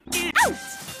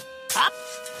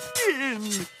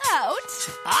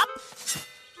Up.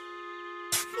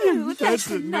 Phew,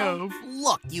 that's enough.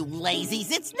 Look, you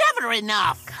lazies, it's never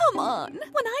enough. Come on.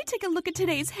 When I take a look at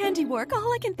today's handiwork,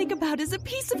 all I can think about is a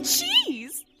piece of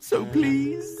cheese. So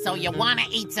please? So you want to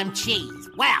eat some cheese?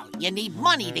 Well, you need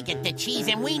money to get the cheese,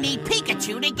 and we need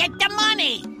Pikachu to get the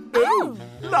money. Oh,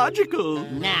 logical.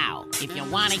 Now, if you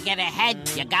want to get ahead,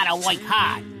 you gotta work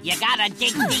hard. You gotta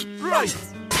dig deep. Right.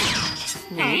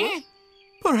 Huh?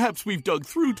 Perhaps we've dug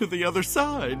through to the other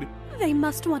side. They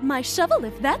must want my shovel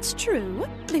if that's true.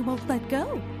 They won't let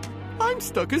go. I'm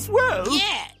stuck as well.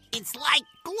 Yeah, it's like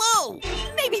glue.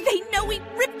 Maybe they know we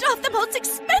ripped off the most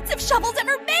expensive shovels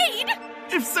ever made.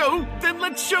 If so, then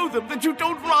let's show them that you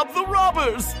don't rob the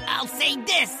robbers. I'll say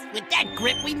this. With that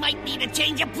grip, we might need a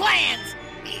change of plans.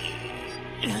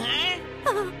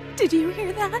 Huh? Did you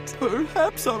hear that?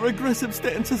 Perhaps our aggressive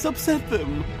stance has upset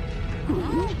them.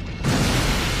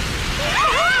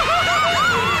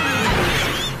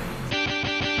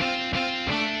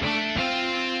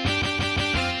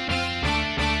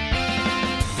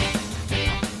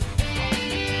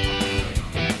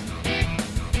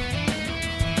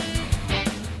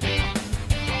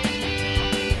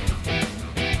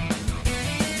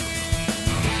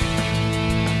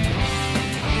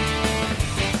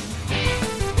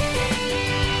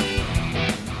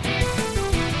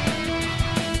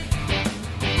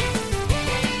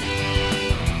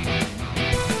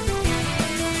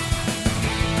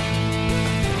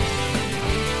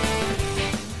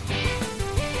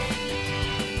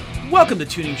 Welcome to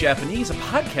Tuning Japanese, a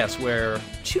podcast where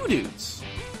two dudes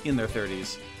in their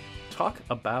 30s talk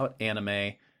about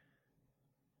anime.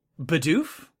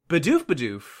 Bidoof? Bidoof,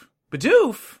 Bidoof.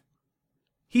 Bidoof?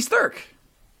 He's Thurk.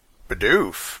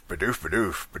 Bidoof. Bidoof,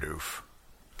 Bidoof, Bidoof.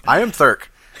 I am Thurk.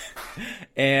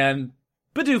 And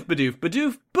Bidoof, Bidoof,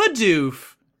 Bidoof,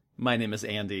 Bidoof. My name is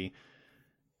Andy.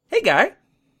 Hey, guy.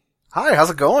 Hi, how's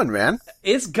it going, man?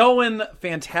 It's going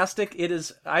fantastic.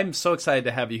 I'm so excited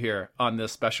to have you here on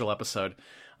this special episode.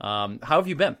 How have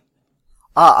you been?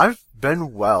 I've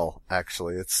been well,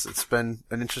 actually. It's been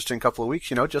an interesting couple of weeks,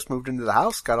 just moved into the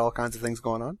house, got all kinds of things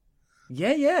going on.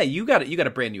 Yeah, you got a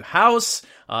brand new house.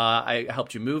 I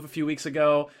helped you move a few weeks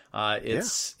ago.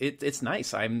 It's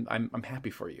nice. I'm happy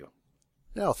for you.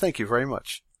 Yeah, well, thank you very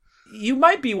much. You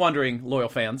might be wondering, loyal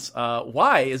fans,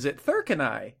 why is it Thurk and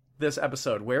I this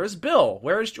episode? Where is Bill?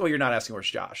 Well, you're not asking where's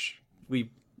Josh.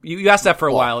 You asked that for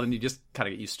a while and you just kind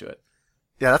of get used to it.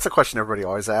 Yeah, that's a question everybody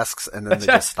always asks, and then they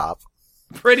just stop.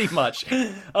 Pretty much.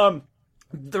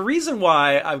 The reason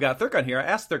why I've got Thurk on here, I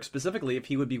asked Thurk specifically if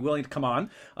he would be willing to come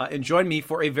on and join me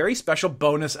for a very special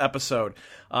bonus episode.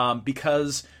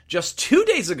 Because just 2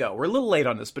 days ago, we're a little late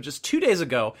on this, but just 2 days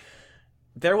ago,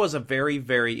 there was a very,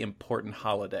 very important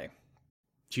holiday.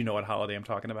 Do you know what holiday I'm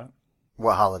talking about?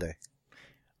 What holiday?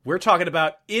 We're talking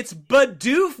about, it's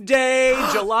Bidoof Day!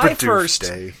 July Bidoof 1st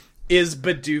Day. Is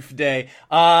Bidoof Day.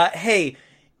 Hey,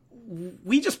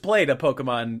 we just played a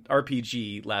Pokemon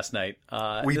RPG last night.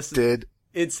 We did.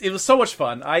 It was so much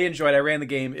fun. I enjoyed it. I ran the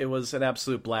game. It was an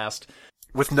absolute blast.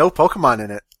 With no Pokemon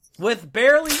in it. With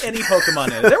barely any Pokemon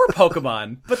in it. There were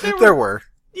Pokemon, but there were.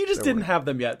 You just didn't have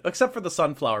them yet, except for the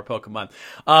sunflower Pokemon.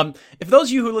 If those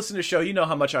of you who listen to the show, you know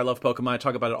how much I love Pokemon. I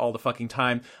talk about it all the fucking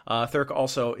time. Thurk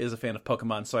also is a fan of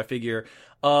Pokemon, so I figure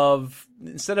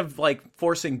instead of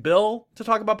forcing Bill to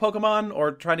talk about Pokemon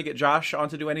or trying to get Josh on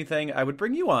to do anything, I would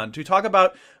bring you on to talk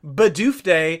about Bidoof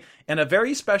Day and a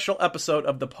very special episode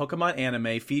of the Pokemon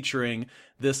anime featuring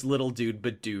this little dude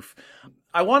Bidoof.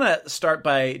 I want to start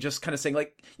by just kind of saying,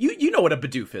 you know what a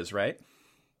Bidoof is, right?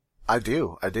 I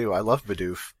do. I love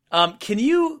Bidoof. Can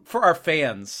you, for our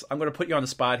fans, I'm going to put you on the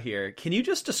spot here. Can you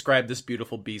just describe this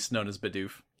beautiful beast known as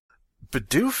Bidoof?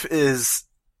 Bidoof is,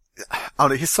 I don't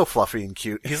know, he's so fluffy and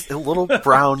cute. He's a little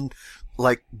brown,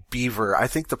 beaver. I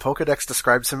think the Pokedex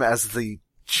describes him as the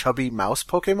chubby mouse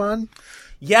Pokemon.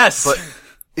 Yes! But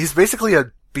he's basically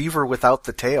a beaver without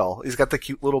the tail. He's got the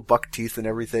cute little buck teeth and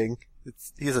everything.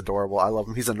 He's adorable. I love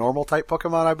him. He's a normal type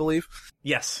Pokemon, I believe.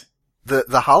 Yes.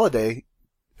 The holiday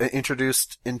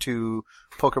introduced into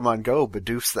Pokemon Go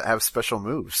Bidoofs that have special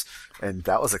moves, and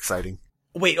that was exciting.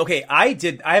 Wait, okay, I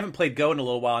haven't played Go in a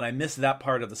little while, and I missed that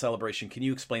part of the celebration. Can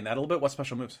you explain that a little bit? What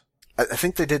special moves? I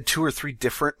think they did 2 or 3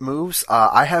 different moves.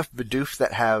 I have Bidoof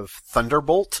that have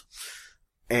Thunderbolt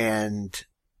and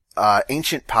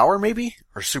Ancient Power, maybe?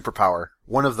 Or Superpower.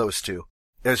 One of those two.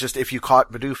 It was just if you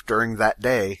caught Bidoof during that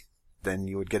day, then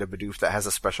you would get a Bidoof that has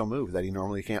a special move that he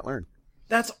normally can't learn.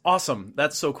 That's awesome.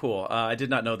 That's so cool. I did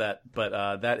not know that,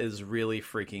 but that is really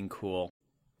freaking cool.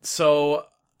 So,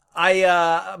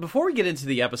 before we get into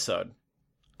the episode,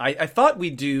 I thought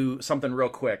we'd do something real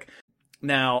quick.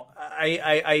 Now,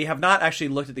 I have not actually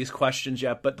looked at these questions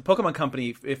yet, but the Pokemon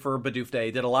Company for Bidoof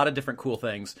Day did a lot of different cool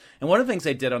things. And one of the things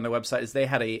they did on their website is they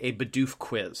had a Bidoof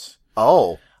quiz.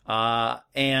 Oh.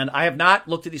 And I have not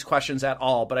looked at these questions at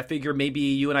all, but I figure maybe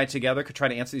you and I together could try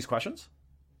to answer these questions.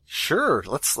 Sure.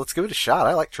 Let's give it a shot.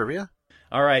 I like trivia.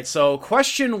 All right, so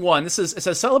question 1. It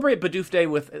says, celebrate Bidoof Day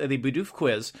with the Bidoof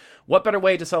quiz. What better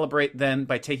way to celebrate than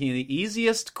by taking the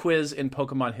easiest quiz in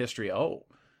Pokemon history? Oh,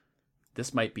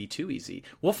 this might be too easy.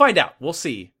 We'll find out. We'll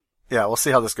see. Yeah, we'll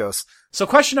see how this goes. So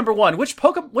question number 1.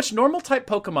 Which normal type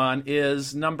Pokemon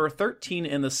is number 13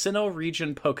 in the Sinnoh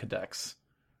region Pokedex?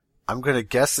 I'm going to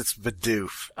guess it's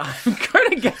Bidoof. I'm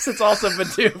going to guess it's also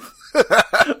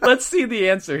Bidoof. Let's see the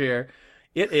answer here.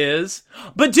 It is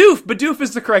Bidoof. Bidoof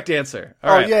is the correct answer.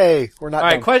 All right. Yay. We're not All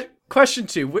done. right, question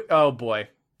 2. Oh, boy.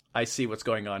 I see what's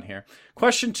going on here.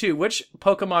 Question 2. Which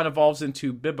Pokemon evolves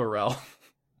into Bibarel?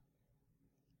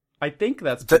 I think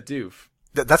that's Bidoof.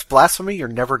 That's blasphemy. You're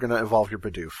never going to evolve your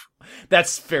Bidoof.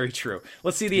 That's very true.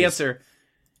 Let's see the answer.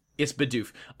 It's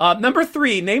Bidoof. Number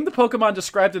 3. Name the Pokemon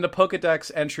described in the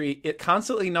Pokedex entry. It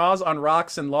constantly gnaws on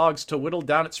rocks and logs to whittle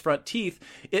down its front teeth.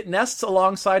 It nests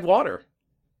alongside water.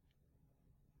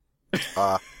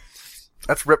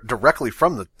 That's ripped directly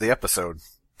from the episode.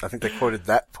 I think they quoted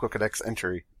that Pokedex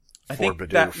entry for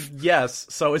Bidoof. Yes,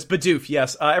 so it's Bidoof,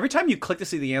 yes. Every time you click to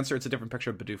see the answer, it's a different picture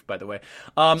of Bidoof, by the way.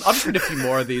 I'll just read a few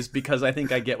more of these because I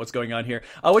think I get what's going on here.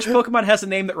 Which Pokemon has a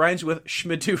name that rhymes with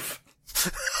Schmidoof?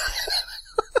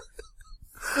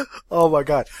 Oh my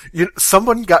god.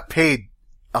 Someone got paid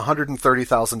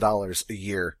 $130,000 a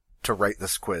year to write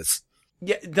this quiz.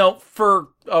 Yeah, no, for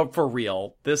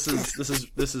real. This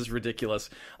is ridiculous.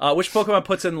 Which Pokemon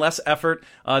puts in less effort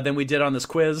than we did on this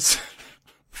quiz?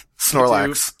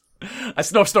 Snorlax. I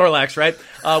know Snorlax, right?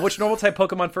 Which normal type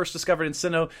Pokemon first discovered in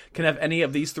Sinnoh can have any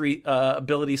of these 3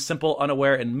 abilities: Simple,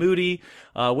 Unaware, and Moody?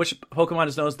 Which Pokemon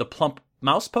is known as the Plump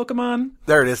Mouse Pokemon?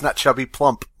 There it is, not chubby,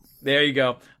 plump. There you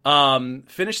go.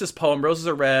 Finish this poem. Roses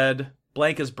are red,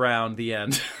 blank is brown. The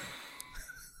end.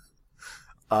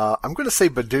 I'm going to say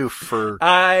Bidoof for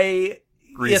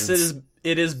Yes, reasons.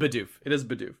 it is Bidoof. It is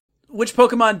Bidoof. Which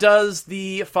Pokemon does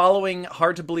the following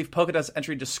hard-to-believe Pokedex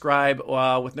entry describe?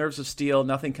 With nerves of steel,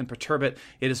 nothing can perturb it.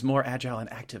 It is more agile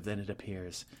and active than it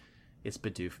appears. It's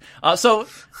Bidoof. So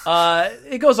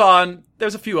it goes on.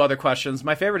 There's a few other questions.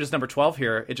 My favorite is number 12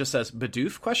 here. It just says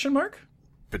Bidoof, ?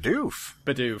 Bidoof.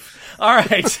 Bidoof. All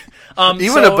right.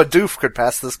 Even a Bidoof could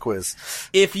pass this quiz.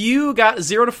 If you got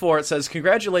 0 to 4, it says,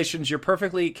 congratulations, you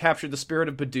perfectly captured the spirit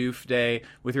of Bidoof Day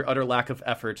with your utter lack of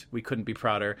effort. We couldn't be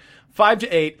prouder. 5 to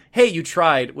 8, hey, you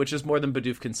tried, which is more than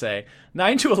Bidoof can say.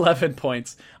 9 to 11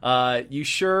 points. You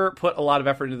sure put a lot of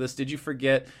effort into this. Did you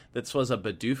forget that this was a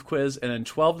Bidoof quiz? And then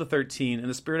 12 to 13, in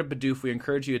the spirit of Bidoof, we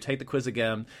encourage you to take the quiz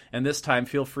again, and this time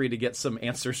feel free to get some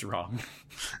answers wrong.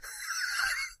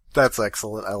 That's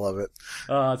excellent. I love it.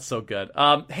 Oh, it's so good.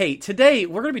 Hey, today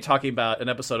we're going to be talking about an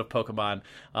episode of Pokemon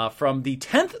from the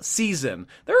 10th season.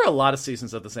 There are a lot of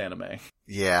seasons of this anime.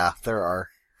 Yeah, there are.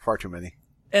 Far too many.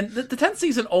 And the 10th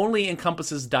season only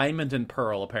encompasses Diamond and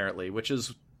Pearl, apparently, which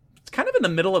is kind of in the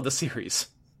middle of the series.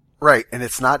 Right, and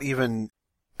it's not even...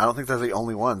 I don't think they're the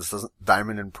only ones. Doesn't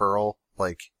Diamond and Pearl,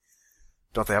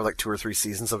 don't they have 2 or 3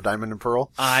 seasons of Diamond and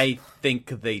Pearl? I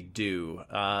think they do,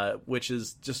 which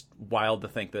is just wild to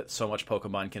think that so much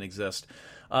Pokemon can exist.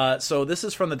 So this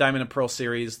is from the Diamond and Pearl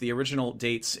series. The original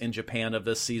dates in Japan of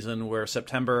this season were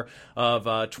September of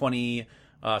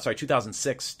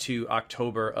 2006 to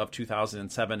October of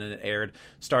 2007, and it aired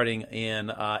starting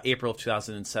in April of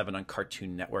 2007 on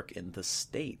Cartoon Network in the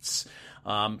States.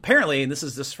 Apparently, and this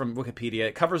is just from Wikipedia,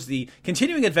 it covers the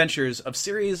continuing adventures of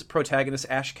series protagonists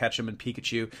Ash Ketchum and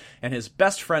Pikachu and his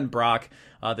best friend Brock.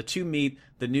 The two meet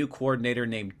the new coordinator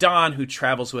named Don, who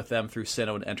travels with them through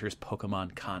Sinnoh and enters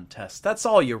Pokemon contests. That's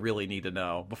all you really need to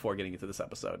know before getting into this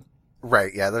episode.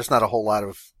 Right, yeah, there's not a whole lot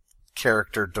of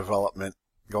character development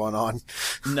going on.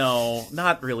 No,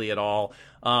 not really at all.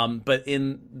 But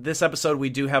in this episode,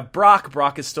 we do have Brock.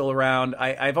 Brock is still around.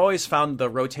 I've always found the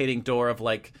rotating door of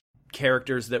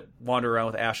characters that wander around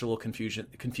with Ash a little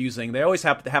confusing. They always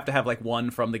have to have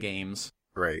one from the games.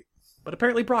 Right. But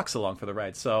apparently Brock's along for the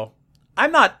ride, so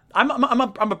I'm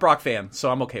a Brock fan,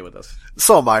 so I'm okay with this.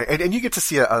 So am I. And you get to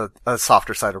see a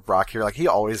softer side of Brock here. He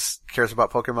always cares about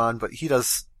Pokemon, but he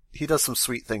does some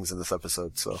sweet things in this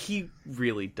episode, so. He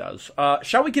really does.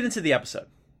 Shall we get into the episode?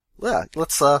 Yeah,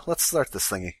 let's start this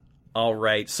thingy. All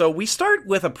right. So we start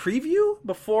with a preview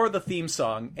before the theme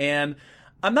song, and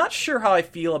I'm not sure how I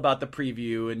feel about the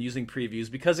preview and using previews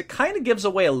because it kind of gives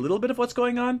away a little bit of what's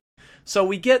going on. So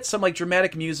we get some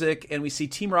dramatic music, and we see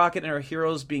Team Rocket and our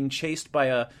heroes being chased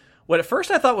by what at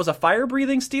first I thought was a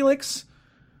fire-breathing Steelix,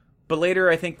 but later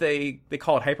I think they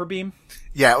call it Hyper Beam.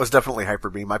 Yeah, it was definitely Hyper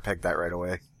Beam. I pegged that right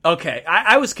away. Okay,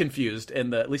 I was confused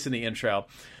at least in the intro.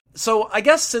 So I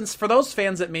guess since for those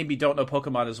fans that maybe don't know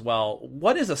Pokemon as well,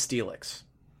 what is a Steelix?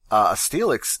 A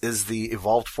Steelix is the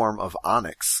evolved form of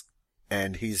Onix,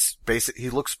 and he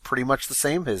looks pretty much the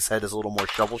same. His head is a little more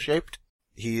shovel-shaped.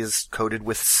 He is coated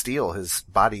with steel. His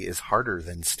body is harder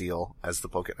than steel, as the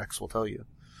Pokédex will tell you.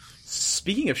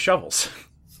 Speaking of shovels,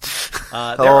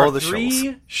 there are the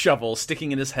 3 shovels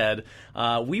sticking in his head.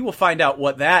 We will find out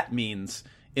what that means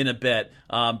in a bit.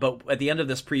 But at the end of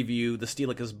this preview, the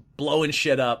Steelix is blowing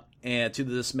shit up, and to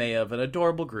the dismay of an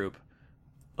adorable group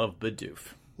of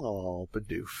Bidoof. Oh,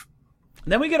 Bidoof.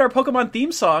 And then we get our Pokemon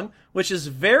theme song, which is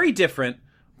very different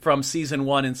from Season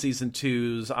 1 and Season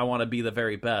 2's I Want to Be the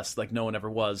Very Best, like no one ever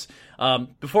was.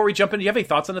 Before we jump in, do you have any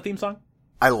thoughts on the theme song?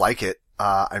 I like it.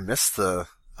 I miss the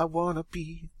I want to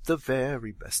be the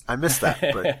very best. I miss that,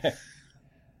 but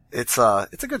it's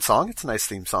a good song. It's a nice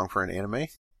theme song for an anime.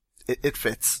 It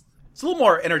fits. It's a little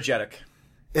more energetic.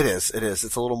 It is.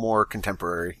 It's a little more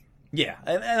contemporary. Yeah,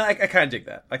 and I kind of dig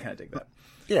that.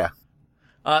 Yeah.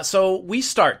 So we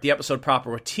start the episode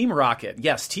proper with Team Rocket.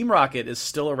 Yes, Team Rocket is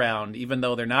still around, even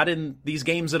though they're not in these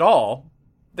games at all.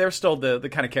 They're still the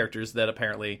kind of characters that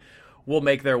apparently will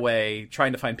make their way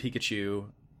trying to find Pikachu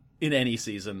in any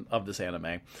season of this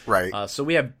anime. Right. So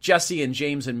we have Jesse and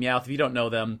James and Meowth. If you don't know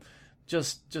them,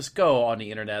 just go on the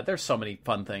internet. There's so many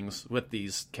fun things with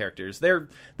these characters. They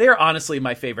are honestly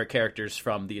my favorite characters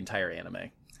from the entire anime.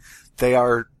 They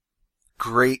are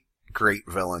great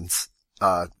villains.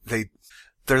 They're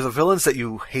the villains that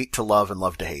you hate to love and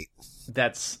love to hate.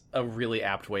 That's a really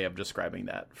apt way of describing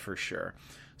that, for sure.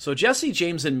 So Jesse,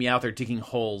 James, and Meowth are digging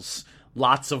holes,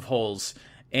 lots of holes,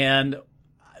 and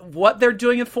what they're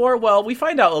doing it for, well, we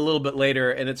find out a little bit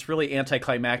later, and it's really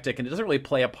anticlimactic, and it doesn't really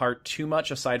play a part too much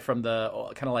aside from the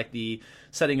kind of like the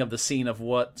setting of the scene of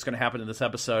what's going to happen in this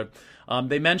episode.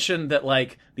 They mentioned that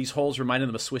like these holes reminded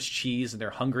them of Swiss cheese, and they're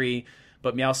hungry,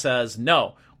 but Meow says,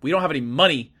 no, we don't have any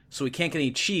money, so we can't get any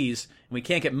cheese, and we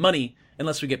can't get money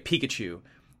unless we get Pikachu.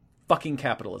 Fucking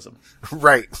capitalism.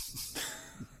 Right.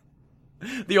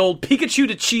 The old Pikachu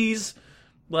to cheese,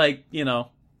 like,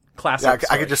 classic.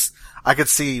 Yeah, I could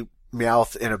see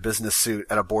Meowth in a business suit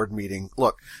at a board meeting.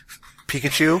 Look,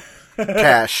 Pikachu,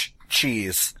 cash,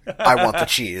 cheese. I want the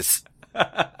cheese.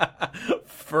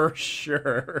 For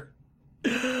sure.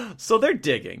 So they're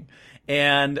digging,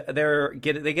 and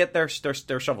they get their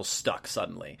shovel stuck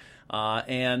suddenly.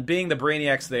 And being the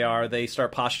brainiacs they are, they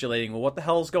start postulating, well, what the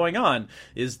hell is going on?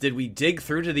 Did we dig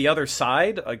through to the other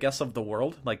side, I guess, of the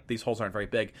world? Like, these holes aren't very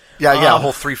big. Yeah, a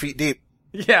whole 3 feet deep.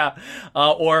 Yeah.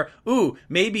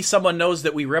 Maybe someone knows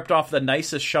that we ripped off the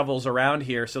nicest shovels around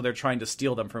here, so they're trying to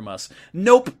steal them from us.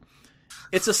 Nope.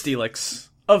 It's a Steelix.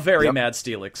 A very mad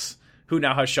Steelix, who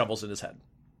now has shovels in his head.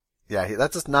 Yeah,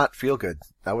 that does not feel good.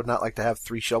 I would not like to have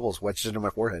 3 shovels wedged into my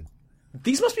forehead.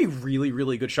 These must be really,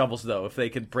 really good shovels, though, if they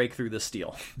could break through the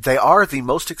steel. They are the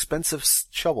most expensive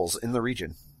shovels in the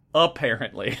region.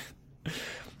 Apparently.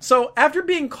 So, after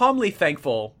being calmly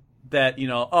thankful that,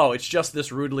 it's just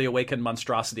this rudely awakened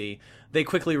monstrosity, they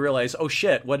quickly realize, oh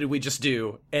shit, what did we just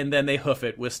do? And then they hoof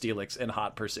it with Steelix in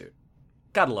hot pursuit.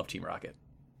 Gotta love Team Rocket.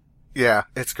 Yeah,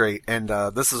 it's great. And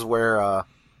this is where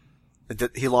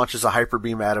he launches a Hyper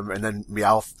Beam at him, and then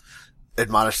Meowth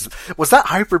admonishes him. Was that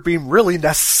Hyper Beam really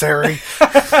necessary?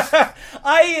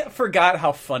 I forgot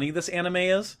how funny this anime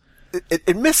is.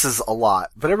 It misses a lot,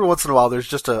 but every once in a while there's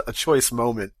just a choice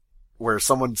moment where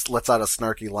someone lets out a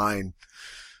snarky line.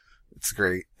 It's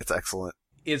great. It's excellent.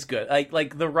 It's good.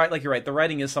 Like you're right. The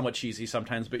writing is somewhat cheesy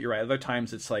sometimes, but you're right. Other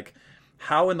times it's like,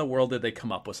 how in the world did they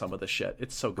come up with some of this shit?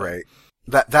 It's so good. Right.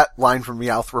 That line from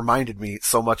Meowth reminded me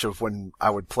so much of when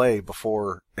I would play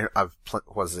before.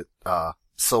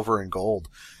 Silver and Gold,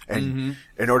 and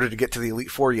in order to get to the Elite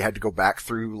Four, you had to go back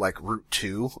through like Route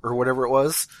 2 or whatever it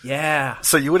was. Yeah.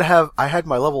 So I had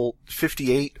my level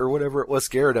 58 or whatever it was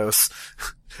Gyarados,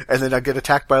 and then I'd get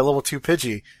attacked by a level 2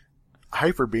 Pidgey.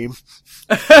 Hyper Beam.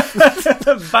 Bye,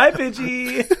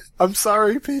 Pidgey. I'm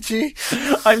sorry,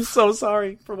 Pidgey. I'm so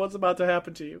sorry for what's about to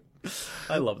happen to you.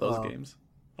 I love those games.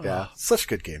 Yeah, such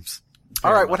good games.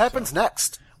 All right, what happens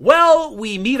next? Well,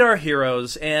 we meet our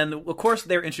heroes, and of course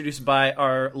they're introduced by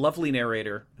our lovely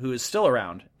narrator, who is still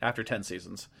around after 10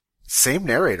 seasons. Same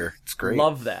narrator. It's great.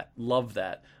 Love that.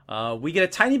 We get a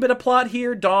tiny bit of plot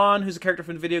here. Dawn, who's a character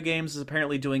from video games, is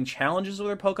apparently doing challenges with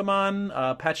her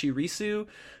Pokemon. Pachirisu,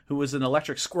 who was an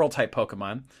electric squirrel-type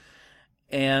Pokemon.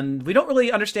 And we don't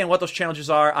really understand what those challenges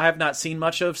are. I have not seen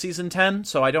much of Season 10,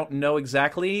 so I don't know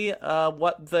exactly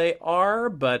what they are,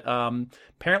 but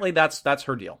apparently that's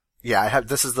her deal. Yeah,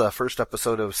 this is the first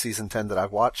episode of Season 10 that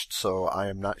I've watched, so I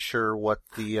am not sure what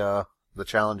the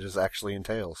challenges actually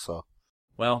entail, so...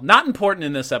 Well, not important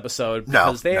in this episode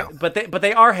because but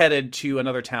they are headed to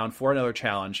another town for another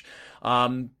challenge.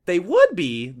 They would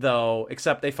be, though,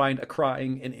 except they find a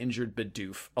crying and injured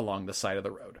Bidoof along the side of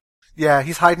the road. Yeah,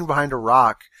 he's hiding behind a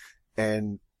rock,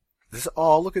 and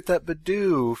look at that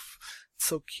Bidoof. It's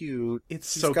so cute.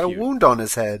 He's got a wound on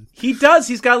his head. He does.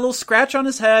 He's got a little scratch on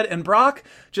his head, and Brock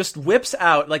just whips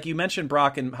out, like you mentioned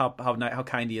Brock and how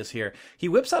kind he is here. He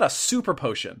whips out a super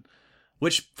potion,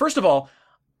 which, first of all,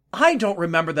 I don't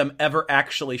remember them ever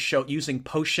actually using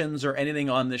potions or anything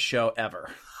on this show ever.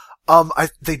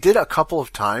 They did a couple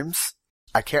of times.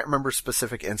 I can't remember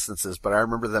specific instances, but I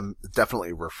remember them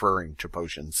definitely referring to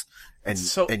potions and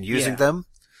using them.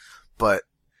 But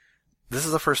this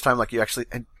is the first time, like, you actually,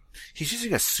 and he's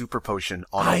using a super potion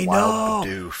on a wild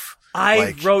Bidoof.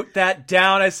 I wrote that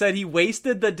down. I said he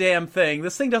wasted the damn thing.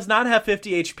 This thing does not have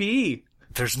 50 HP.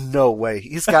 There's no way.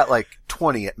 He's got like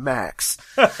 20 at max.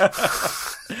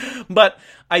 But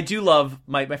I do love,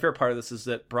 my favorite part of this is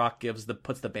that Brock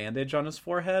puts the bandage on his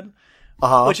forehead.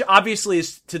 Which obviously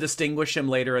is to distinguish him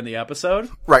later in the episode.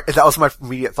 Right. That was my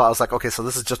immediate thought. I was like, okay, so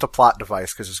this is just a plot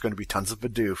device because there's going to be tons of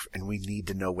Bidoof and we need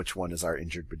to know which one is our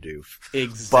injured Bidoof.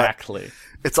 Exactly.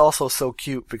 But it's also so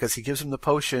cute because he gives him the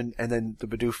potion and then the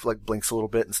Bidoof like blinks a little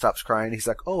bit and stops crying. He's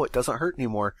like, oh, it doesn't hurt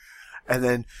anymore. And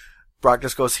then Brock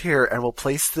just goes, here, and we'll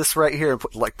place this right here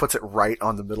and puts it right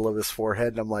on the middle of his forehead.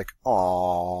 And I'm like,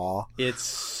 aww. It's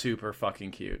super fucking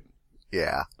cute.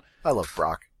 Yeah. I love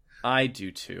Brock. I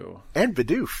do too. And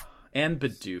Bidoof.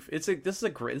 This is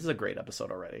a great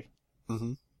episode already.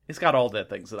 Mm-hmm. It's got all the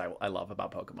things that I love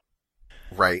about Pokemon.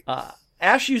 Right.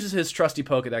 Ash uses his trusty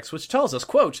Pokedex, which tells us,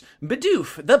 quote,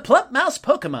 Bidoof, the plump mouse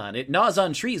Pokemon. It gnaws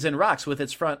on trees and rocks with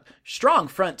its strong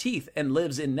front teeth and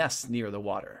lives in nests near the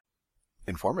water.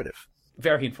 Informative.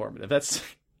 Very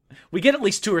informative. We get at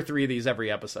least 2 or 3 of these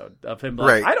every episode of him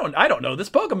like, right. I don't know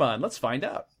this Pokemon. Let's find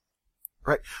out.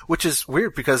 Right. Which is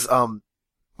weird because,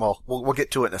 well, we'll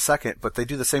get to it in a second, but they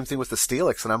do the same thing with the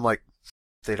Steelix, and I'm like,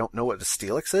 they don't know what the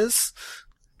Steelix is?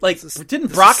 Like,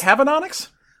 didn't Brock have an Onix?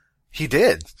 He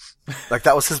did. Like,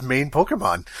 that was his main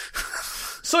Pokemon.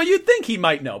 So you'd think he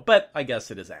might know, but I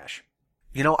guess it is Ash.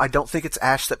 You know, I don't think it's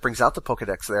Ash that brings out the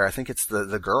Pokedex there. I think it's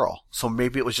the girl. So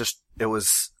maybe it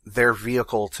was their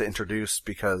vehicle to introduce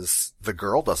because the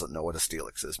girl doesn't know what a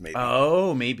Steelix is, maybe.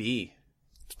 Oh, maybe.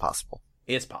 It's possible.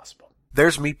 It's possible.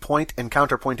 There's me point and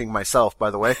counterpointing myself,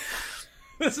 by the way.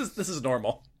 This is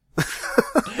normal.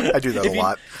 I do that a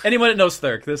lot. Anyone that knows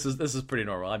Thurk, this is pretty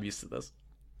normal. I'm used to this.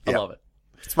 I love it.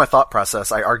 It's my thought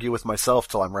process. I argue with myself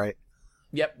till I'm right.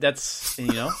 Yep,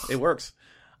 it works.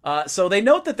 So they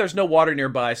note that there's no water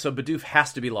nearby, so Bidoof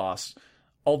has to be lost.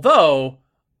 Although,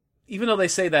 even though they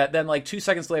say that, then like 2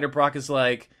 seconds later, Brock is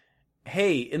like,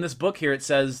 hey, in this book here, it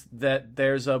says that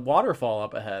there's a waterfall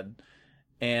up ahead.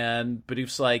 And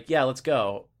Bidoof's like, yeah, let's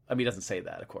go. I mean, he doesn't say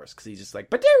that, of course, because he's just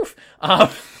like, Bidoof!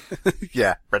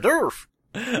 Yeah, Bidoof!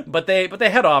 But they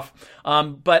head off.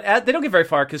 But they don't get very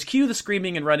far, because cue the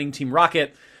screaming and running Team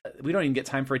Rocket. We don't even get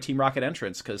time for a Team Rocket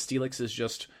entrance, because Steelix is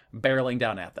just barreling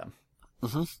down at them.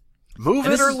 Mm-hmm. Move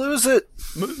it or lose it!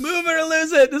 Move it or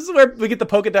lose it! This is where we get the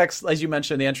Pokedex, as you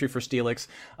mentioned, the entry for Steelix,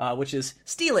 which is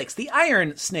Steelix, the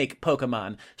Iron Snake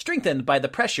Pokemon. Strengthened by the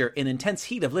pressure and intense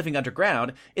heat of living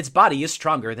underground, its body is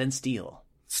stronger than steel.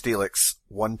 Steelix,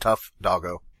 one tough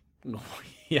doggo.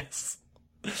 Yes.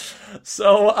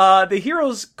 So, the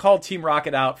heroes call Team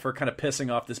Rocket out for kind of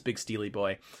pissing off this big Steely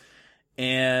boy.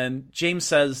 And James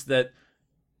says that,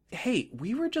 hey,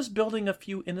 we were just building a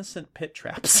few innocent pit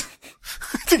traps.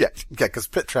 Yeah, because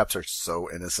pit traps are so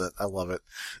innocent. I love it.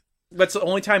 That's the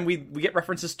only time we get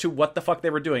references to what the fuck they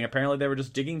were doing. Apparently they were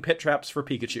just digging pit traps for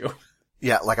Pikachu.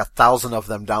 Yeah, like 1,000 of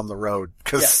them down the road,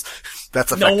 because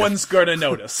that's effective. No one's gonna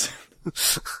notice.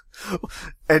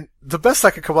 And the best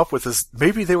I could come up with is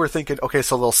maybe they were thinking, okay,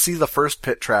 so they'll see the first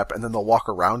pit trap and then they'll walk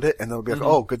around it and they'll be like,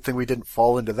 oh, good thing we didn't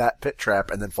fall into that pit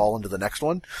trap and then fall into the next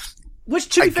one. Which,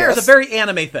 to be fair, is a very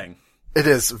anime thing. It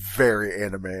is very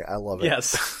anime. I love it.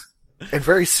 Yes. And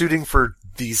very suiting for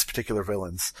these particular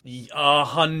villains.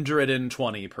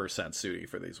 120% suiting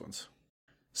for these ones.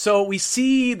 So we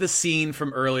see the scene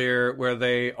from earlier where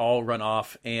they all run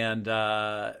off and,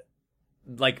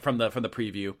 like from the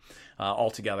preview,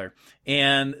 all together.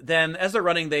 And then as they're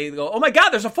running, they go, oh my god,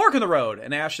 there's a fork in the road.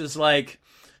 And Ash is like,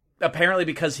 apparently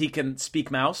because he can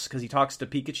speak mouse, because he talks to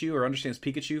Pikachu or understands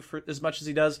Pikachu for as much as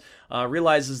he does,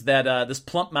 realizes that this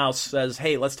plump mouse says,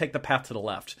 hey, let's take the path to the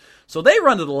left. So they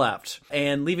run to the left,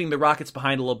 and leaving the Rockets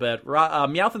behind a little bit.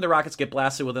 Meowth and the Rockets get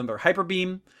blasted within their Hyper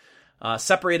Beam,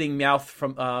 separating Meowth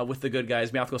from with the good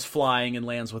guys. Meowth goes flying and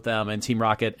lands with them, and Team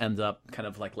Rocket ends up kind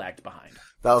of like lagged behind.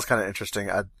 That was kind of interesting.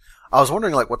 I was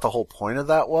wondering like what the whole point of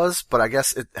that was, but I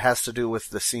guess it has to do with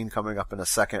the scene coming up in a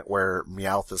second where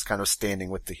Meowth is kind of standing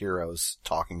with the heroes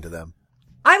talking to them.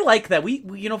 I like that. We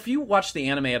if you watch the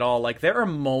anime at all, like there are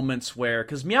moments where,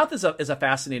 because Meowth is a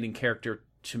fascinating character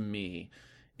to me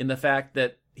in the fact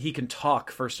that he can talk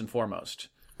first and foremost.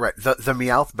 Right. The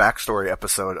Meowth backstory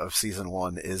episode of season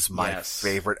 1 is my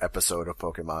favorite episode of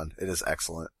Pokemon. It is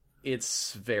excellent.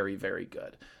 It's very, very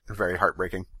good. Very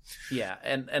heartbreaking. Yeah,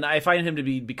 and I find him to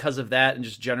be, because of that and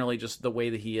just generally just the way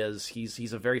that he is,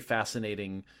 he's a very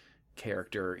fascinating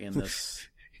character in this.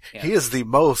 He is the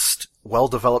most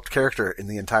well-developed character in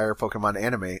the entire Pokemon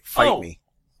anime. Fight me.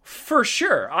 For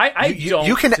sure. I don't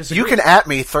disagree. You can at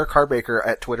me, Thurk Harbaker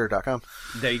at twitter.com.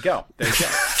 There you go.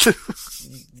 You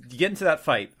get into that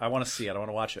fight. I want to see it. I want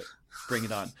to watch it. Bring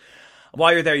it on.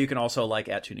 While you're there, you can also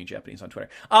at Tuning Japanese on Twitter.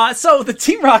 So the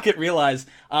Team Rocket realize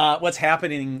what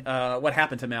happened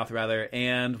to Meowth, rather,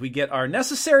 and we get our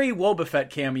necessary Wobbuffet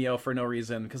cameo for no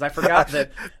reason, because I forgot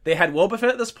that they had Wobbuffet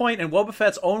at this point, and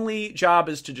Wobbuffet's only job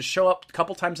is to just show up a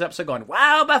couple times an episode going,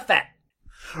 Wobbuffet!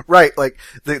 Right, like,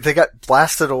 they got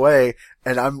blasted away,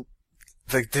 and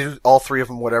they did all three of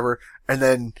them, whatever, and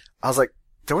then I was like,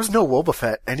 there was no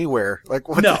Wobbuffet anywhere. Like,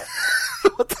 what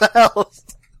what the hell?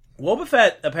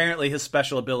 Wobbuffet, apparently his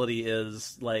special ability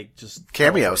is, like, just...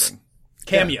 Cameos.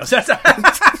 Cameos. Yeah.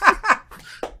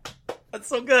 That's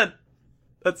so good.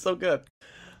 That's so good.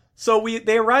 So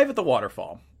they arrive at the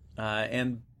waterfall,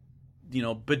 and,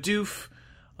 Bidoof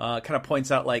kind of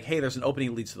points out, like, hey, there's an opening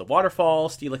that leads to the waterfall.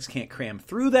 Steelix can't cram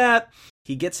through that.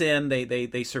 He gets in,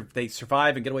 they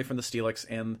survive and get away from the Steelix,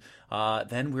 and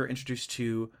then we're introduced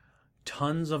to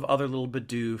tons of other little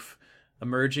Bidoof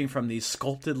emerging from these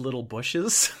sculpted little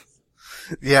bushes.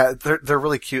 Yeah, they're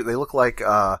really cute. They look like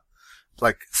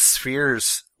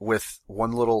spheres with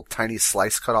one little tiny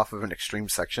slice cut off of an extreme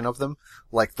section of them,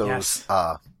 like those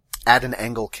at an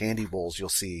angle candy bowls you'll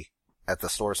see at the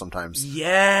store sometimes.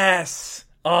 Yes.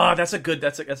 Oh, that's a good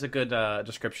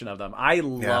description of them. I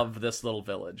love this little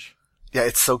village. Yeah,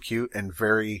 it's so cute and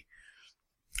very.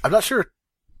 I'm not sure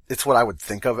it's what I would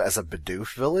think of as a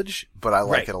Bidoof village, but I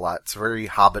like it a lot. It's very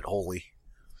Hobbit holy.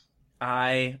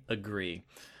 I agree.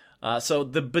 So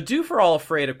the Bidoof are all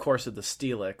afraid, of course, of the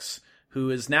Steelix,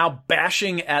 who is now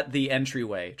bashing at the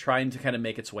entryway, trying to kind of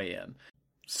make its way in.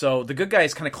 So the good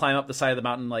guys kind of climb up the side of the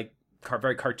mountain, like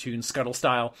very cartoon Scuttle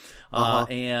style,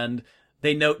 and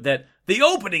they note that the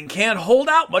opening can't hold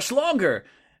out much longer.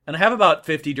 And I have about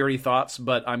 50 dirty thoughts,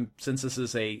 but since this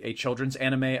is a children's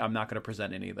anime, I'm not going to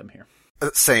present any of them here.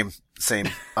 Same.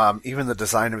 Even the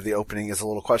design of the opening is a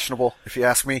little questionable, if you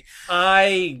ask me.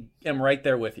 I am right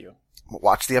there with you.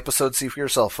 Watch the episode, see for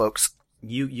yourself, folks.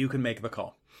 You can make the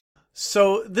call.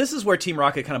 So this is where Team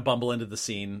Rocket kind of bumble into the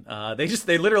scene.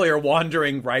 They literally are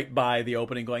wandering right by the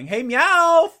opening going, hey,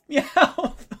 Meowth!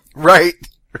 Meowth! Right.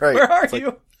 Where are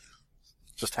you?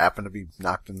 Just happen to be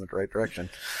knocked in the right direction.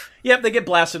 Yep, they get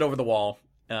blasted over the wall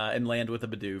and land with a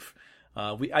Bidoof.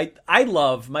 I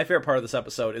love, my favorite part of this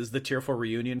episode is the tearful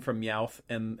reunion from Meowth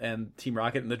and Team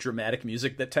Rocket and the dramatic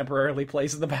music that temporarily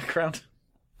plays in the background.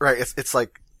 Right, it's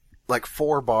like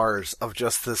 4 bars of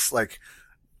just this, like,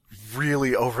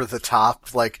 really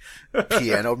over-the-top, like,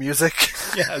 piano music.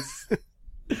 Yes.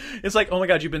 It's like, oh my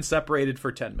god, you've been separated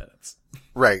for 10 minutes.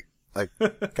 Right. Like,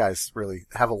 guys, really,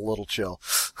 have a little chill.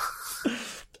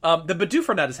 The Bidoof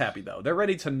are not as happy, though. They're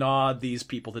ready to gnaw these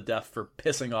people to death for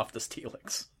pissing off the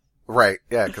Steelix. Right,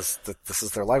 yeah, because this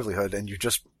is their livelihood, and you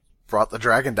just brought the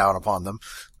dragon down upon them.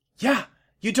 Yeah,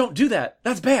 you don't do that.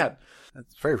 That's bad.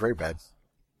 That's very, very bad.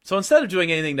 So instead of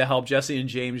doing anything to help, Jesse and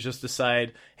James just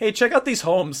decide, hey, check out these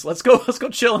homes. Let's go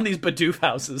chill in these Bidoof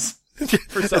houses.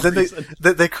 For some reason.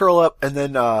 They curl up, and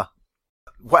then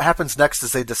what happens next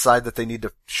is they decide that they need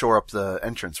to shore up the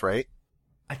entrance, right?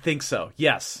 I think so.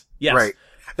 Yes. Right.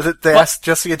 They ask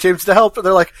Jesse and James to help, and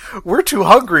they're like, we're too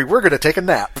hungry. We're going to take a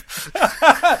nap.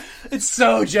 It's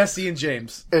so Jesse and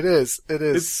James. It is.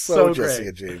 It's so Jesse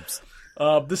and James.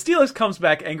 The Steelix comes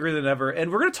back angrier than ever,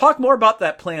 and we're going to talk more about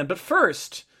that plan. But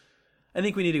first, I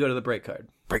think we need to go to the break card.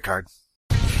 Break card.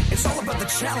 It's all about the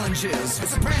challenges.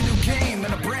 It's a brand new game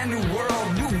and a brand new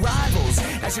world. New rivals.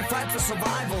 As you fight for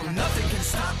survival, nothing can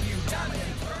stop you. Diamond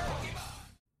and Pearl.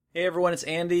 Hey everyone, it's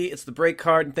Andy. It's the break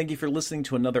card, and thank you for listening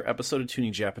to another episode of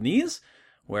Tuning Japanese,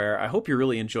 where I hope you're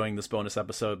really enjoying this bonus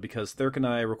episode because Thurk and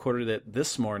I recorded it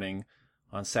this morning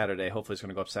on Saturday. Hopefully it's going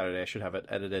to go up Saturday. I should have it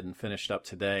edited and finished up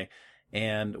today.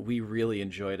 And we really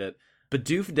enjoyed it.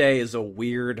 Bidoof Day is a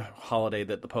weird holiday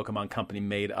that the Pokemon Company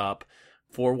made up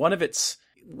for one of its,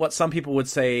 what some people would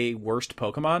say, worst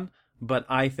Pokemon. But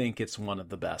I think it's one of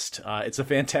the best. It's a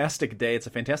fantastic day. It's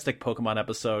a fantastic Pokemon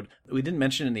episode. We didn't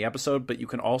mention in the episode, but you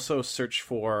can also search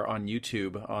for on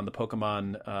YouTube on the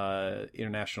Pokemon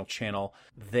International channel.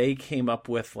 They came up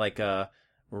with like a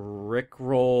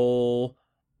Rickroll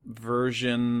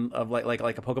version of like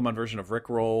a Pokemon version of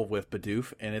Rickroll with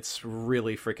Bidoof, and it's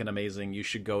really freaking amazing. You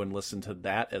should go and listen to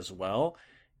that as well.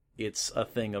 It's a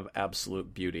thing of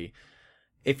absolute beauty.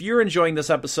 If you're enjoying this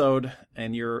episode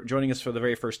and you're joining us for the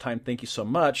very first time, thank you so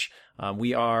much.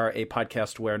 We are a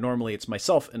podcast where normally it's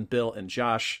myself and Bill and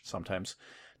Josh, sometimes,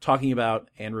 talking about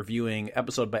and reviewing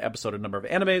episode by episode a number of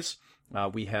animes.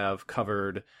 We have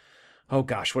covered, oh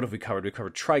gosh, what have we covered? We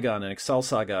covered Trigun and Excel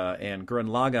Saga and Gurren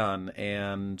Lagann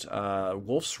and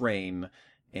Wolf's Rain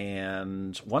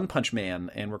and One Punch Man,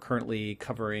 and we're currently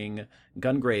covering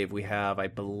Gungrave. We have, I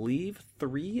believe,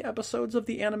 3 episodes of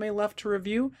the anime left to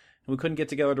review. We couldn't get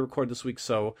together to record this week,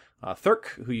 so Thurk,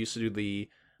 who used to do the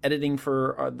editing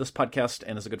for this podcast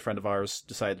and is a good friend of ours,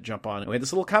 decided to jump on. And we had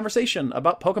this little conversation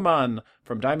about Pokemon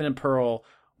from Diamond and Pearl.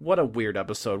 What a weird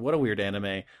episode. What a weird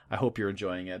anime. I hope you're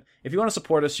enjoying it. If you want to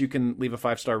support us, you can leave a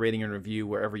 5-star rating and review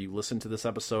wherever you listen to this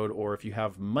episode, or if you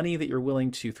have money that you're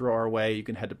willing to throw our way, you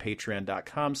can head to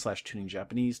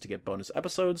patreon.com/tuningjapanese to get bonus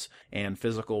episodes and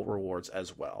physical rewards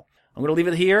as well. I'm going to leave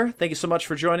it here. Thank you so much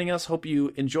for joining us. Hope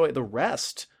you enjoy the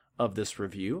rest of this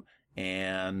review,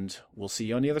 and we'll see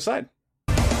you on the other side.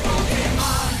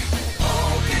 Pokemon,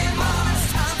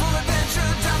 it's time for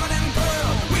adventure, Diamond and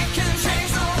Pearl. We can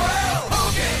change the world.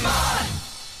 Pokemon.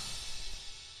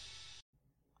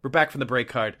 We're back from the break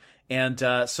card, and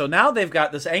so now they've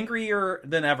got this angrier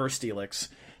than ever Steelix.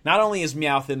 Not only is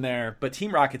Meowth in there, but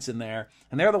Team Rocket's in there,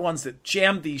 and they're the ones that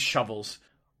jammed these shovels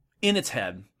in its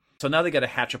head. So now they got to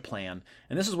hatch a plan.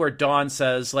 And this is where Dawn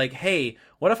says, like, hey,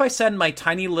 what if I send my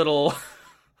tiny little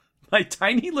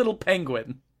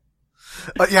penguin?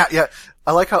 Yeah.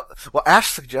 I like how, well, Ash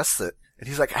suggests it. And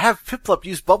he's like, have Piplup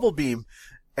use Bubble Beam.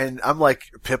 And I'm like,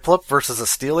 Piplup versus a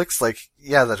Steelix? Like,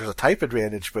 yeah, there's a type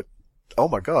advantage, but oh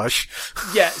my gosh.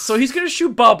 Yeah, so he's going to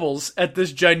shoot bubbles at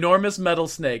this ginormous metal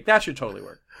snake. That should totally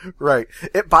work. Right.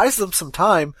 It buys them some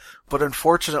time, but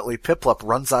unfortunately Piplup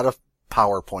runs out of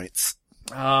power points.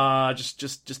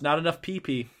 Just not enough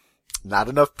PP. Not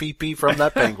enough PP from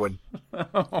that penguin.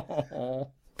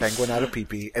 Penguin out of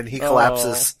PP, and he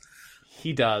collapses.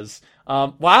 He does.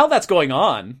 While that's going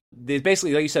on, they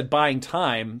basically, like you said, buying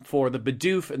time for the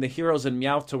Bidoof and the heroes and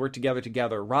Meowth to work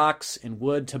together, rocks and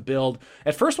wood to build.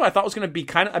 At first, what I thought was going to be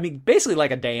basically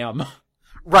like a dam.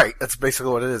 Right, that's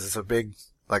basically what it is. It's a big,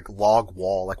 like, log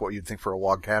wall, like what you'd think for a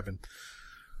log cabin.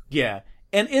 Yeah,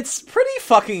 and it's pretty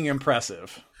fucking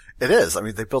impressive. It is. I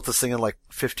mean, they built this thing in like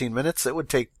 15 minutes. It would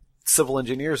take civil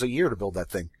engineers a year to build that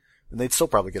thing, and they'd still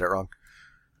probably get it wrong.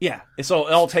 Yeah. So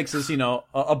all it takes is,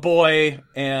 a boy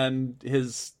and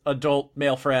his adult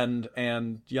male friend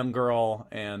and young girl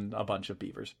and a bunch of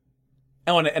beavers.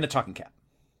 Oh, and a talking cat.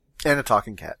 And a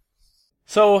talking cat.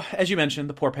 So, as you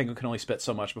mentioned, the poor penguin can only spit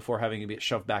so much before having to be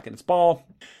shoved back in its ball.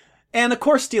 And, of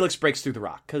course, Steelix breaks through the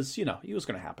rock, because, it was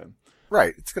going to happen.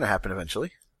 Right. It's going to happen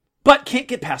eventually. But can't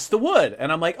get past the wood.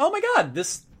 And I'm like, oh my god,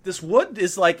 this wood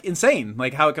is, like, insane,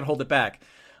 like, how it can hold it back.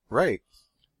 Right.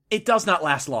 It does not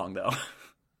last long, though.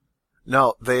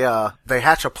 No, they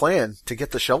hatch a plan to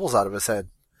get the shovels out of his head.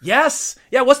 Yes!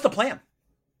 Yeah, what's the plan?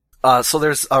 So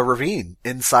there's a ravine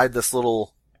inside this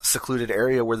little secluded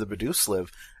area where the Bidoofs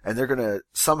live, and they're gonna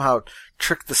somehow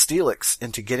trick the Steelix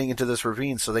into getting into this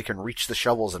ravine so they can reach the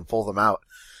shovels and pull them out.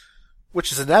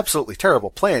 Which is an absolutely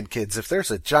terrible plan, kids. If there's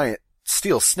a giant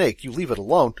steel snake, you leave it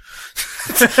alone.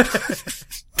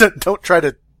 Don't try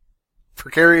to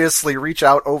precariously reach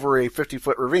out over a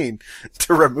 50-foot ravine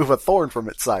to remove a thorn from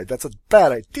its side. That's a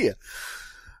bad idea.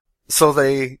 So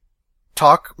they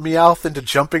talk Meowth into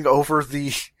jumping over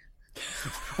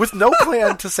with no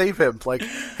plan to save him. Like,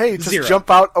 hey, just jump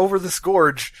out over this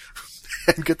gorge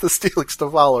and get the Steelix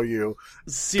to follow you.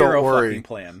 Zero fucking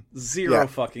plan. Zero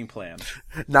fucking plan.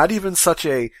 Not even such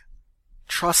a,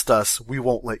 trust us, we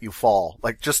won't let you fall.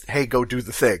 Like, just, hey, go do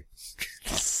the thing.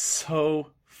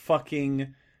 So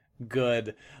fucking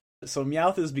good. So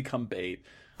Meowth has become bait.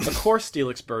 Of course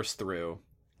Steelix bursts through.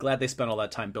 Glad they spent all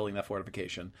that time building that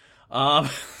fortification.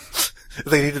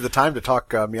 They needed the time to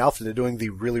talk Meowth into doing the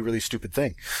really, really stupid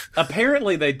thing.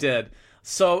 Apparently they did.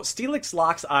 So Steelix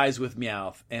locks eyes with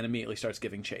Meowth and immediately starts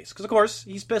giving chase. Because, of course,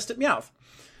 he's pissed at Meowth.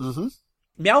 Mm-hmm.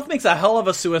 Meowth makes a hell of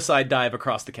a suicide dive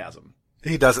across the chasm.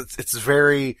 He does. It's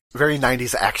very, very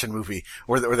 90s action movie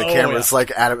where the camera's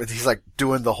like at him. He's like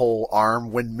doing the whole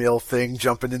arm windmill thing,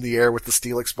 jumping in the air with the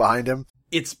Steelix behind him.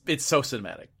 It's so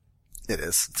cinematic. It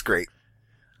is. It's great.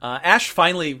 Ash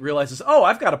finally realizes, oh,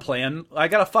 I've got a plan. I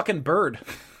got a fucking bird.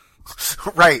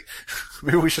 Right.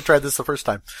 Maybe we should try this the first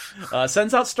time.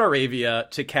 Sends out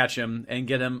Staravia to catch him and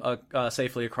get him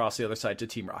safely across the other side to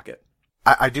Team Rocket.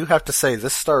 I do have to say,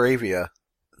 this Staravia,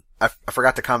 I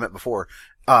forgot to comment before,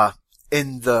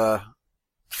 in the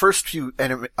first few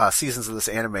seasons of this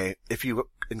anime, if you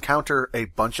encounter a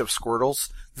bunch of Squirtles,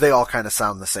 they all kind of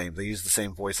sound the same. They use the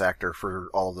same voice actor for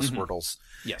all of the Squirtles.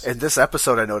 Yes. In this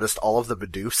episode, I noticed all of the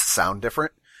Bidoofs sound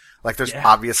different. Like, there's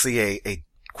obviously a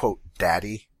quote,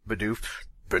 daddy Bidoof.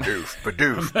 Bidoof,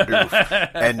 Bidoof,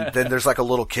 Bidoof. And then there's like a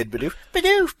little kid Bidoof.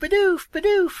 Bidoof, Bidoof,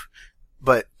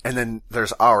 Bidoof. And then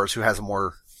there's ours who has a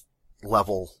more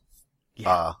level,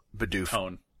 Bidoof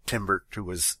tone, timbre to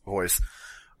his voice.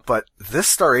 But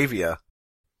this Staravia,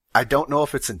 I don't know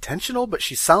if it's intentional, but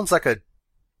she sounds like a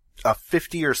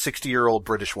 50 or 60-year-old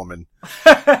British woman.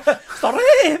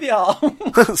 Staravia!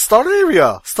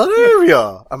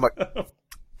 Staravia! I'm like,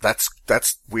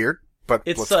 that's weird, but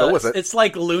let's go with it. It's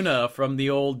like Luna from the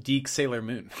old Deke Sailor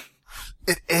Moon.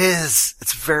 It is.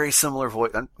 It's very similar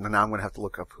voice. Now I'm going to have to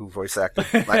look up who voice acted.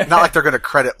 Not like they're going to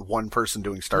credit one person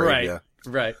doing Staravia.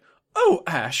 Right. Oh,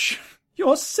 Ash,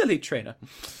 you're a silly trainer.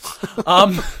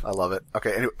 I love it.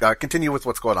 Okay, anyway, continue with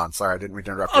what's going on. Sorry, I didn't mean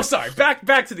to interrupt you. Oh, sorry.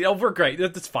 Back to the... Oh, we're great.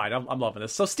 That's fine. I'm loving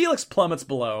this. So Steelix plummets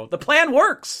below. The plan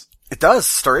works. It does.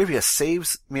 Staravia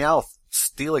saves Meowth.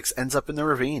 Steelix ends up in the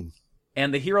ravine.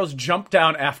 And the heroes jump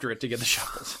down after it to get the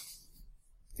shovels.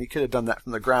 You could have done that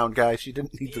from the ground, guys. You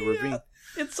didn't need the ravine.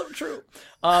 It's so true.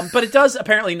 But it does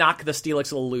apparently knock the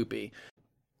Steelix a little loopy.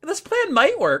 This plan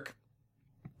might work,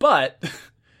 but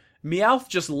Meowth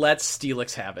just lets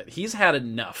Steelix have it. He's had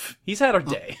enough. He's had a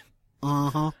day.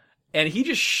 Uh-huh. And he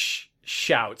just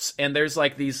shouts, and there's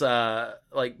like these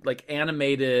like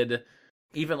animated,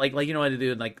 even like you know how to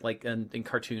do like in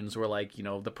cartoons where like, you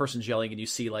know, the person's yelling and you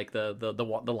see like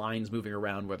the lines moving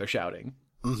around where they're shouting.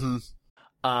 Mm-hmm.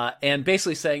 And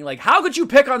basically saying like, how could you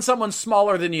pick on someone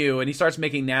smaller than you? And he starts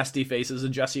making nasty faces,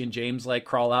 and Jesse and James like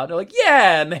crawl out and they're like,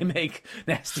 yeah, and they make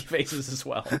nasty faces as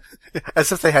well.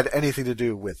 As if they had anything to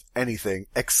do with anything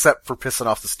except for pissing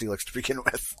off the Steelix to begin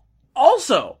with.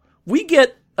 Also, we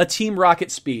get a Team Rocket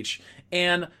speech,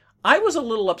 and I was a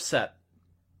little upset.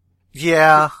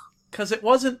 Yeah. Because it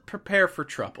wasn't prepare for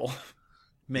trouble.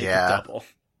 Make it double.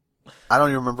 I don't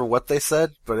even remember what they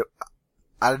said, but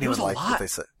I didn't even like what they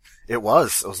said. It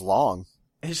was long.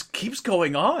 It just keeps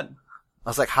going on. I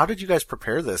was like, how did you guys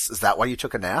prepare this? Is that why you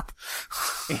took a nap?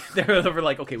 They were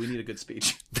like, okay, we need a good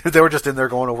speech. They were just in there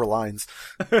going over lines.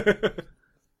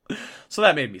 So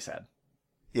that made me sad.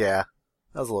 Yeah,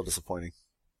 that was a little disappointing.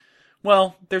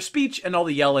 Well, their speech and all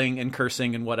the yelling and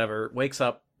cursing and whatever wakes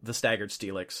up the staggered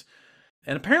Steelix.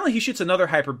 And apparently he shoots another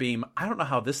Hyper Beam. I don't know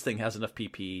how this thing has enough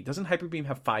PP. Doesn't Hyper Beam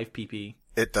have 5 PP?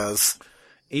 It does.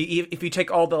 If you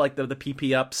take all the the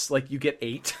PP ups, like you get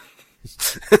 8.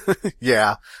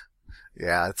 Yeah.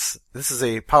 This is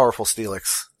a powerful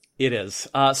Steelix. It is.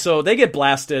 So they get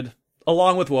blasted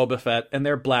along with Wobbuffet, and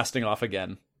they're blasting off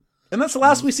again. And that's the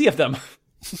last we see of them.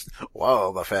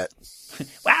 Whoa, Buffett.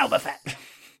 Wow, Buffett.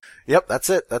 Yep, that's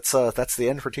it. That's the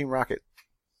end for Team Rocket.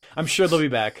 I'm sure they'll be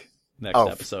back next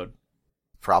episode.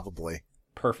 Probably.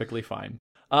 Perfectly fine.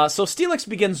 So Steelix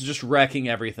begins just wrecking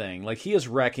everything. Like, he is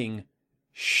wrecking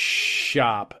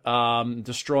shop,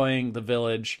 destroying the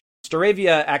village.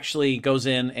 Staravia actually goes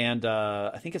in and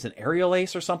I think it's an aerial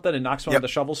ace or something, and knocks one of the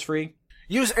shovels free.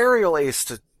 Use aerial ace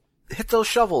to hit those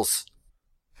shovels.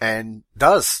 And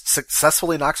does.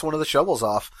 Successfully knocks one of the shovels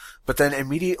off, but then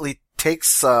immediately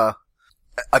takes a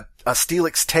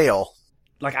Steelix tail.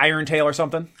 Like Iron Tail or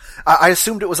something? I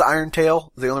assumed it was Iron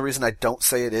Tail. The only reason I don't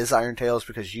say it is Iron Tail is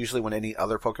because usually when any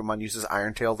other Pokemon uses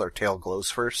Iron Tail, their tail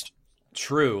glows first.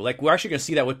 True. Like, we're actually going to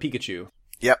see that with Pikachu.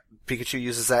 Yep. Pikachu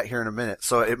uses that here in a minute.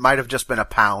 So it might have just been a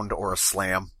pound or a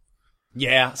slam.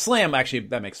 Yeah. Slam, actually,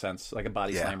 that makes sense. Like a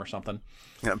body slam or something.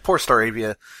 Yeah, poor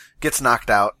Staravia gets knocked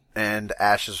out, and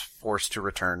Ash is forced to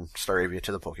return Staravia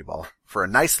to the Pokeball for a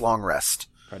nice long rest.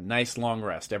 For a nice long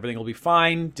rest. Everything will be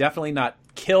fine. Definitely not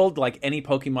killed like any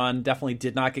Pokemon. Definitely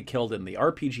did not get killed in the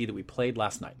RPG that we played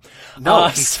last night. No,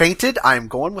 he fainted. I'm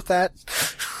going with that.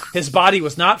 His body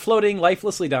was not floating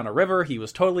lifelessly down a river. He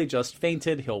was totally just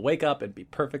fainted. He'll wake up and be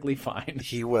perfectly fine.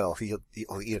 He will. He'll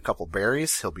eat a couple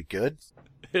berries. He'll be good.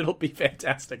 It'll be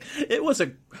fantastic. It was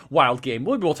a wild game.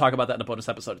 We'll talk about that in a bonus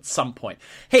episode at some point.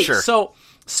 Hey, Sure. So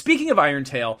speaking of Iron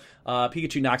Tail,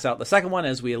 Pikachu knocks out the second one,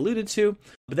 as we alluded to,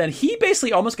 but then he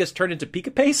basically almost gets turned into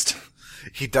Pika Paste.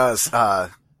 He does.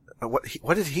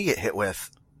 What did he get hit with?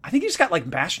 I think he just got, like,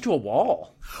 bashed into a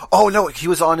wall. Oh no, he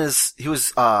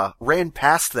ran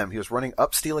past them. He was running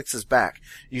up Steelix's back,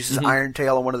 uses Iron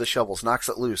Tail on one of the shovels, knocks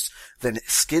it loose, then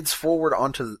skids forward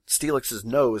onto Steelix's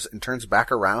nose and turns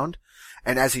back around.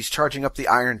 And as he's charging up the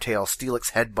Iron Tail,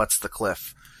 Steelix headbutts the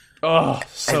cliff. Oh,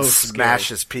 so and scary.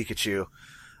 smashes Pikachu.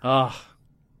 Oh.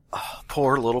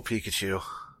 Poor little Pikachu.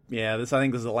 Yeah, I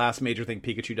think this is the last major thing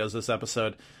Pikachu does this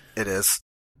episode. It is.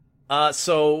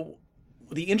 So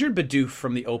the injured Bidoof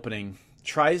from the opening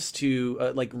tries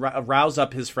to rouse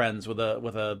up his friends with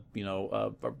a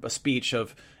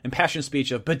impassioned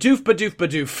speech of Bidoof, Bidoof,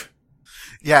 Bidoof.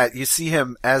 Yeah, you see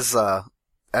him as the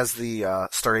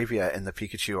Staravia and the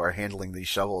Pikachu are handling these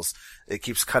shovels. It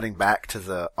keeps cutting back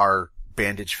to our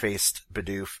bandage-faced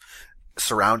Bidoof,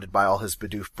 surrounded by all his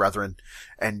Bidoof brethren,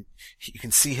 and you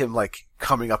can see him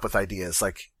coming up with ideas.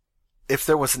 If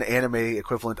there was an anime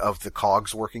equivalent of the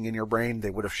cogs working in your brain, they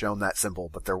would have shown that symbol,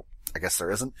 but I guess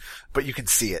there isn't. But you can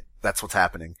see it. That's what's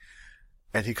happening.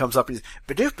 And he comes up, he's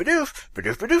Bidoof, Bidoof,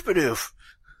 Bidoof, Bidoof, Bidoof.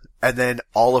 And then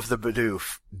all of the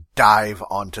Bidoof dive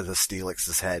onto the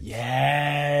Steelix's head.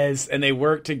 Yes, and they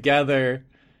work together.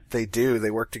 They do.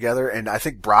 They work together, and I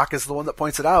think Brock is the one that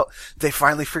points it out. They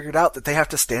finally figured out that they have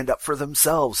to stand up for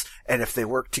themselves, and if they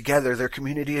work together, their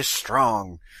community is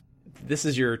strong. This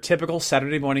is your typical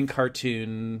Saturday morning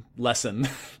cartoon lesson.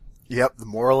 Yep, the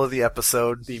moral of the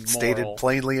episode stated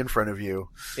plainly in front of you.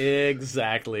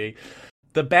 Exactly.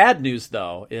 The bad news,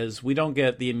 though, is we don't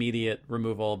get the immediate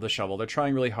removal of the shovel. They're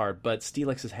trying really hard, but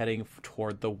Steelix is heading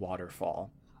toward the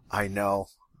waterfall. I know.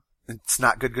 It's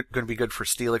not going to be good for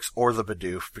Steelix or the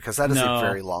Bidoof, because that is a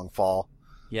very long fall.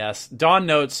 Yes. Dawn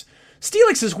notes,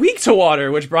 Steelix is weak to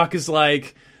water, which Brock is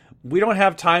like, we don't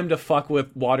have time to fuck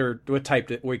with water, with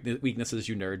type weaknesses,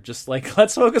 you nerd. Just,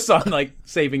 let's focus on,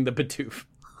 saving the Bidoof.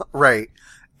 Right.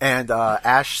 And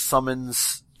Ash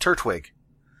summons Turtwig.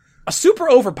 A super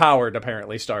overpowered,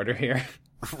 apparently, starter here.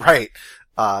 Right.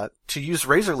 To use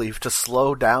Razor Leaf to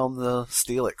slow down the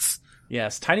Steelix.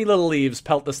 Yes, tiny little leaves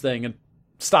pelt this thing and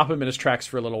stop him in his tracks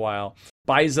for a little while.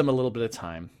 Buys him a little bit of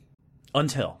time.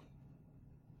 Until,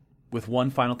 with one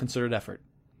final concerted effort,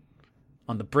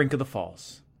 on the brink of the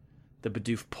falls, the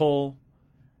Bidoof pull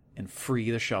and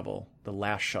free the shovel, the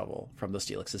last shovel, from the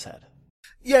Steelix's head.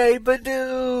 Yay,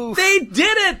 Bidoof! They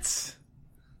did it!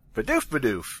 Bidoof,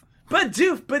 Bidoof.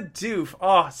 Bidoof, Bidoof.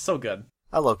 Oh, so good.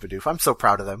 I love Bidoof. I'm so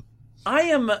proud of them. I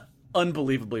am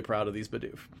unbelievably proud of these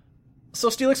Bidoof. So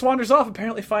Steelix wanders off,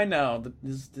 apparently fine now.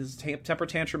 His temper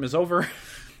tantrum is over.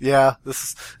 Yeah, this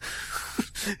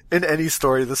is... in any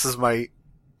story, this is my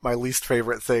least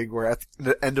favorite thing, where at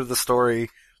the end of the story,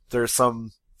 there's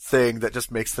some thing that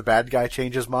just makes the bad guy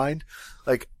change his mind.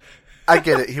 I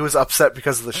get it, he was upset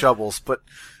because of the shovels, but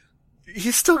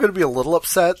he's still gonna be a little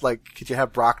upset. Could you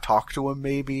have Brock talk to him,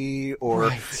 maybe? Or,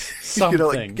 right.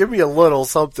 Something. Give me a little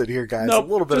something here, guys. Nope,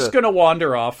 a little bit just gonna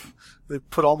wander off. They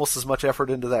put almost as much effort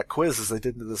into that quiz as they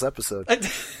did into this episode.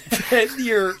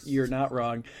 You're not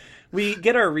wrong. We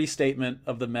get our restatement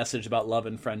of the message about love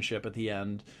and friendship at the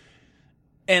end.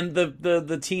 And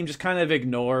the team just kind of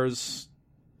ignores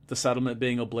the settlement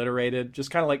being obliterated.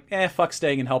 Just kind of fuck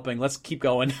staying and helping. Let's keep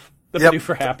going. The Bidoof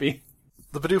are happy.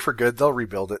 The Bidoof are good. They'll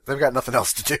rebuild it. They've got nothing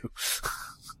else to do.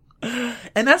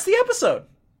 And that's the episode.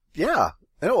 Yeah,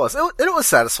 it was. It was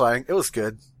satisfying. It was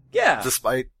good. Yeah.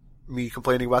 Despite me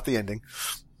complaining about the ending.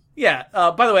 Yeah.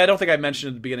 By the way, I don't think I mentioned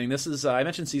at the beginning. This is I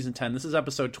mentioned season 10. This is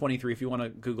episode 23. If you want to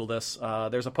Google this,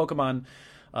 there's a Pokemon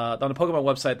on the Pokemon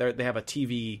website. They have a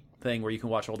TV thing where you can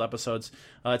watch old episodes.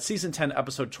 It's season 10,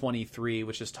 episode 23,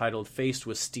 which is titled "Faced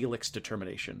with Steelix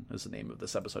Determination." Is the name of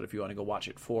this episode. If you want to go watch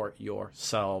it for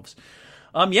yourselves.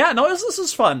 This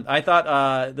is fun. I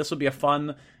thought this would be a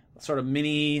fun sort of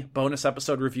mini bonus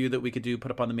episode review that we could put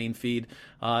up on the main feed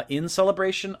in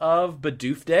celebration of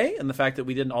Bidoof Day and the fact that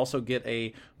we didn't also get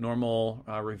a normal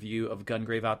review of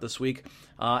Gungrave out this week.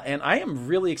 And I am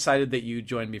really excited that you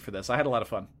joined me for this. I had a lot of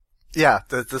fun. Yeah,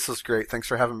 this was great. Thanks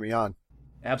for having me on.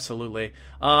 Absolutely.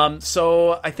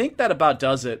 So I think that about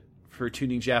does it for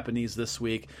Tuning Japanese this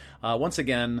week. Once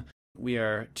again, we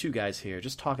are two guys here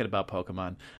just talking about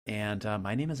Pokemon. And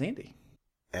my name is Andy.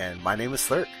 And my name is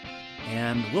Thurk.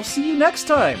 And we'll see you next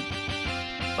time.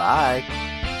 Bye.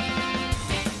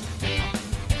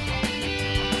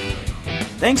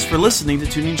 Thanks for listening to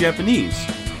Tuning Japanese.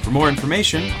 For more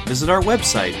information, visit our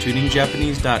website,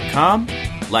 tuningjapanese.com,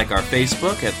 Like our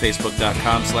Facebook at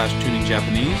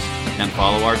facebook.com/tuningjapanese, and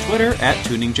follow our Twitter at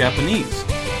tuningjapanese.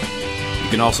 You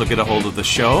can also get a hold of the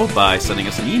show by sending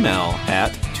us an email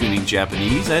at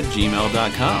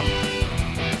tuningjapanese@gmail.com.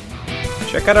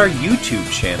 Check out our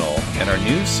YouTube channel and our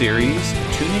new series,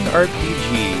 Tuning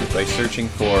RPG, by searching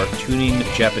for Tuning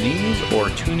Japanese or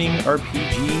Tuning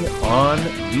RPG on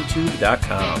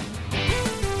youtube.com.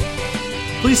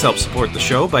 Please help support the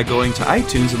show by going to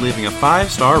iTunes and leaving a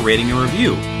 5-star rating and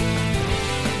review.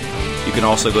 You can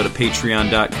also go to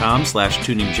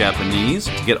patreon.com/tuningjapanese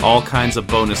to get all kinds of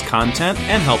bonus content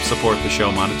and help support the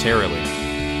show monetarily.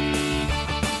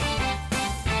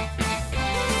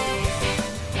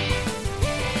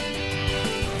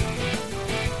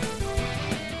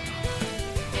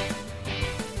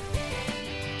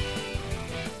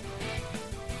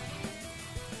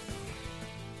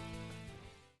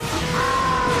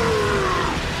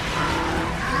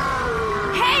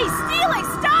 Hey, Steely,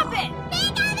 stop it!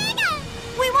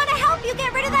 We want to help you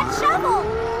get rid of that shovel!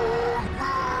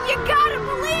 You gotta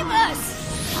believe us!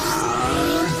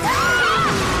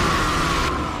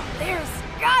 There's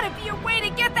gotta be a way to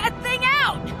get that thing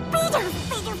out!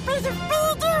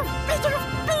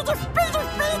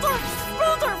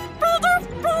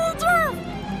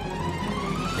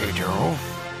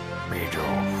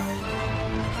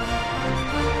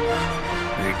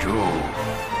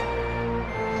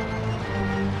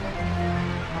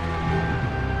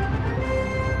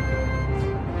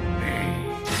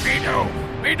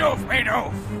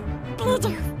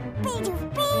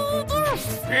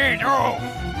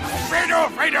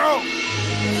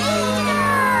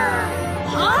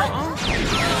 Huh?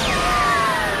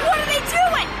 What are they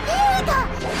doing?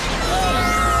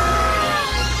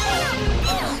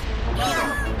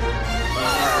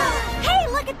 Hey,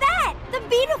 look at that! The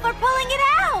beetles are pulling it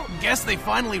out! Guess they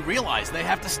finally realized they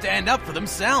have to stand up for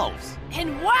themselves.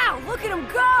 And wow, look at them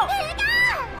go!